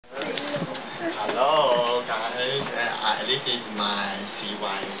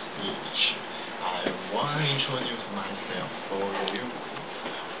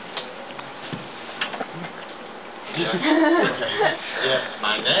Yeah,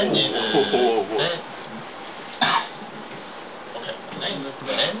 my name is Ben. Okay, my name is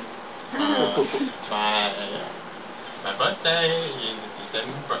Ben. My birthday is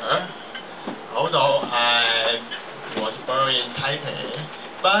December. Although I was born in Taipei,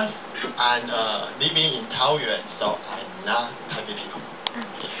 but I'm living in Taoyuan, so I'm not Taipei people.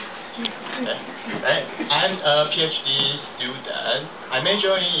 Okay. I'm a PhD student. I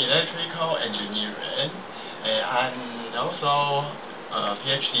major in electrical engineering, and I'm also a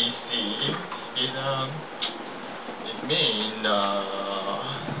PhD C. It means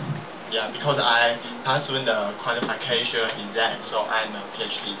yeah, because I passed through the qualification exam, so I'm a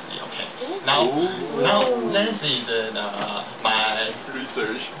PhD C. Okay. Now this is my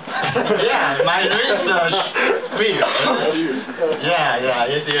research. Yeah, my research field. Yeah.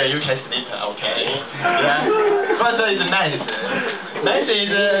 You can sleep. Okay. Yeah. First is medicine.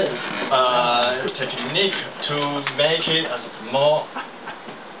 Medicine is technique to make it a small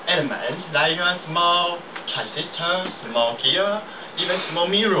element, like a small transistor, small gear, even small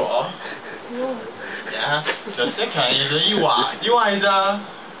mirror. Yeah. The second is Iwa. Iwa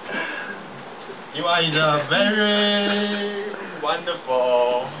is a very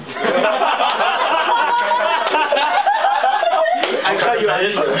wonderful. I tell you,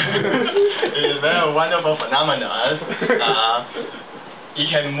 it's a very wonderful phenomenon. It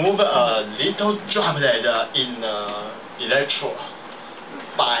can move a little droplet in electron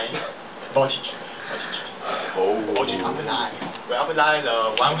by voltage. Voltage apply. We apply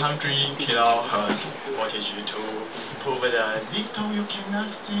the 100 kilohertz voltage to prove that little you cannot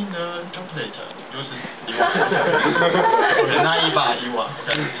see the droplet. Use Iwa. Okay, not Iwa.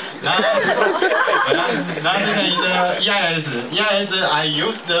 Okay. Now this is EIS. EIS, I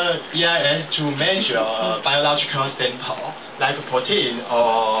use the EIS to measure biological sample like protein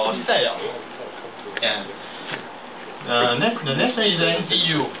or cell. Yeah. The next is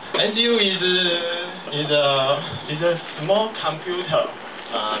NCU. NCU is a small computer,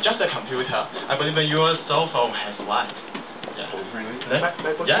 just a computer. I believe your cell phone has one. Yeah.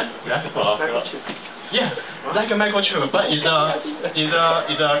 Yeah, like a microchip, but it's a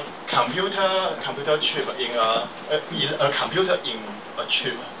computer chip in a computer in a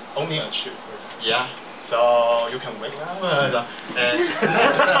chip, only a chip. Yeah. So you can wake up and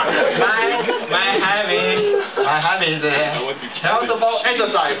my hobby is healthful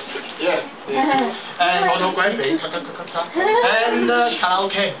exercise. Yes. And photography. And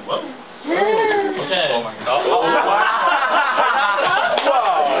karaoke. Whoa. Okay. Oh my God.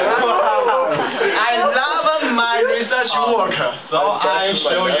 I love my research work, so I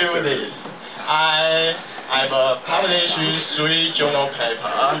show you this. I've published 3 journal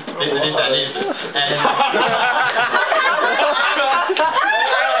papers, this and this, and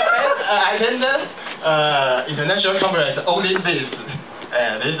I attended international conference only this,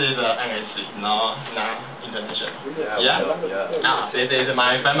 and this is NSC, not international. Yeah. This is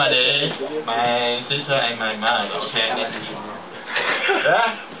my family, my sister and my mother. Okay.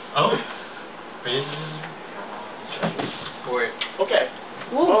 Yeah. Oh. Please. Okay.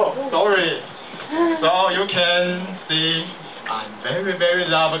 Oh, sorry. So you can see, I very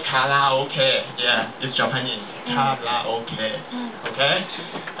love karaoke. Yeah, it's Japanese. Karaoke. Okay.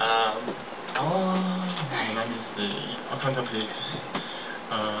 Let me see. I'll contemplate.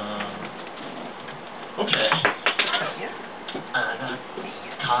 Okay.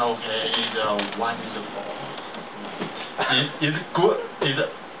 Karaoke is wonderful. It's good. It's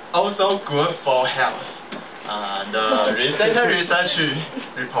also good for health. The recent research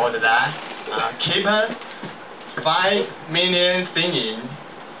report that keep 5 minutes singing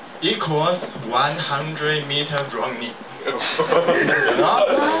equals 100 meters running.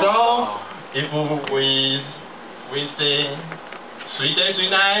 So if we sing 3 Days 3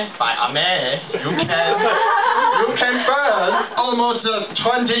 Nights by Ame, you can burn almost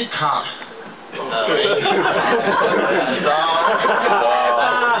 20 cars.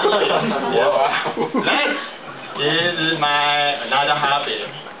 This is my another hobby.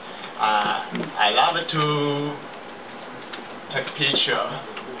 I love to take picture.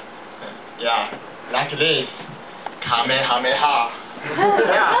 Yeah, like this. Kamehameha.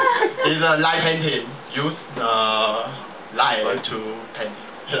 Yeah, it's a light painting. Use light to paint.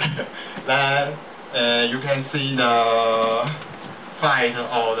 Then you can see the fight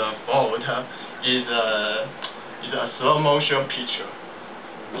or the fault is a slow motion picture.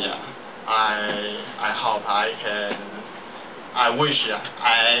 Yeah. I hope I wish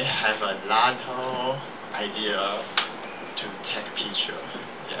I have a lot of idea to take picture.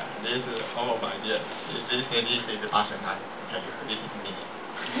 Yeah, this is all of my ideas. This is awesome. Okay, this is me.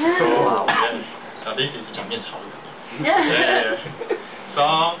 So this is 假面超人。Yeah. So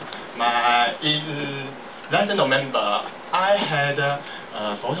in last November, I had a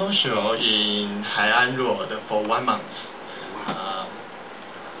photo show in Hai'an Road for 1 month.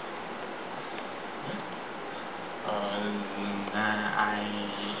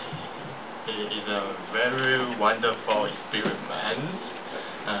 It is a very wonderful experiment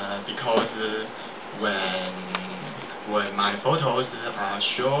because when my photos are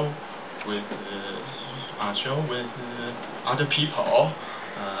shown with other people,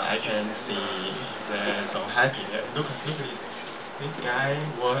 I can see they're so happy. Look at this guy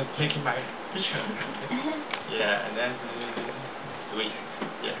was taking my picture. Yeah, that's sweet.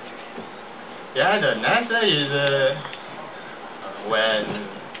 Yeah. Yeah, the next is when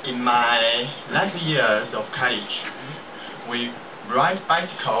in my last years of college, we ride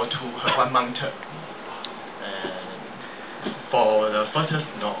bicycle to Hehuan Mountain for the first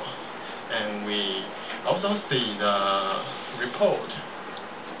snow, and we also see the report,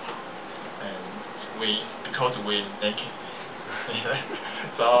 and because we naked.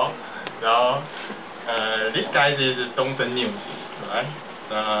 so this guy is Dongzhen News, right?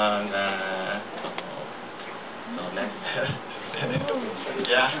 So next.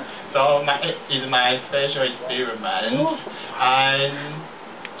 Yeah, so it's my special experiment.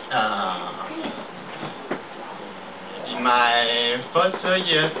 In my first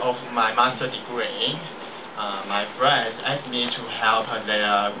years of my master degree, my friends asked me to help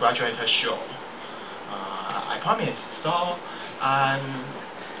their graduate show. I promised, so I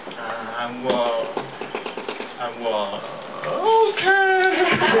was okay.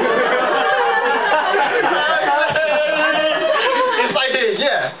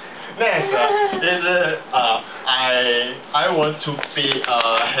 Yeah. Next is I want to be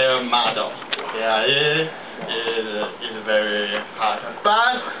a hair model. Yeah, it is very hard.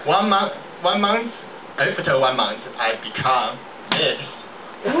 But 1 month after 1 month I become this.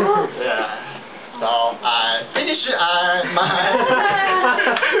 Yeah. So I finish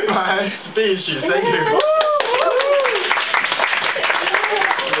my speech. Thank you.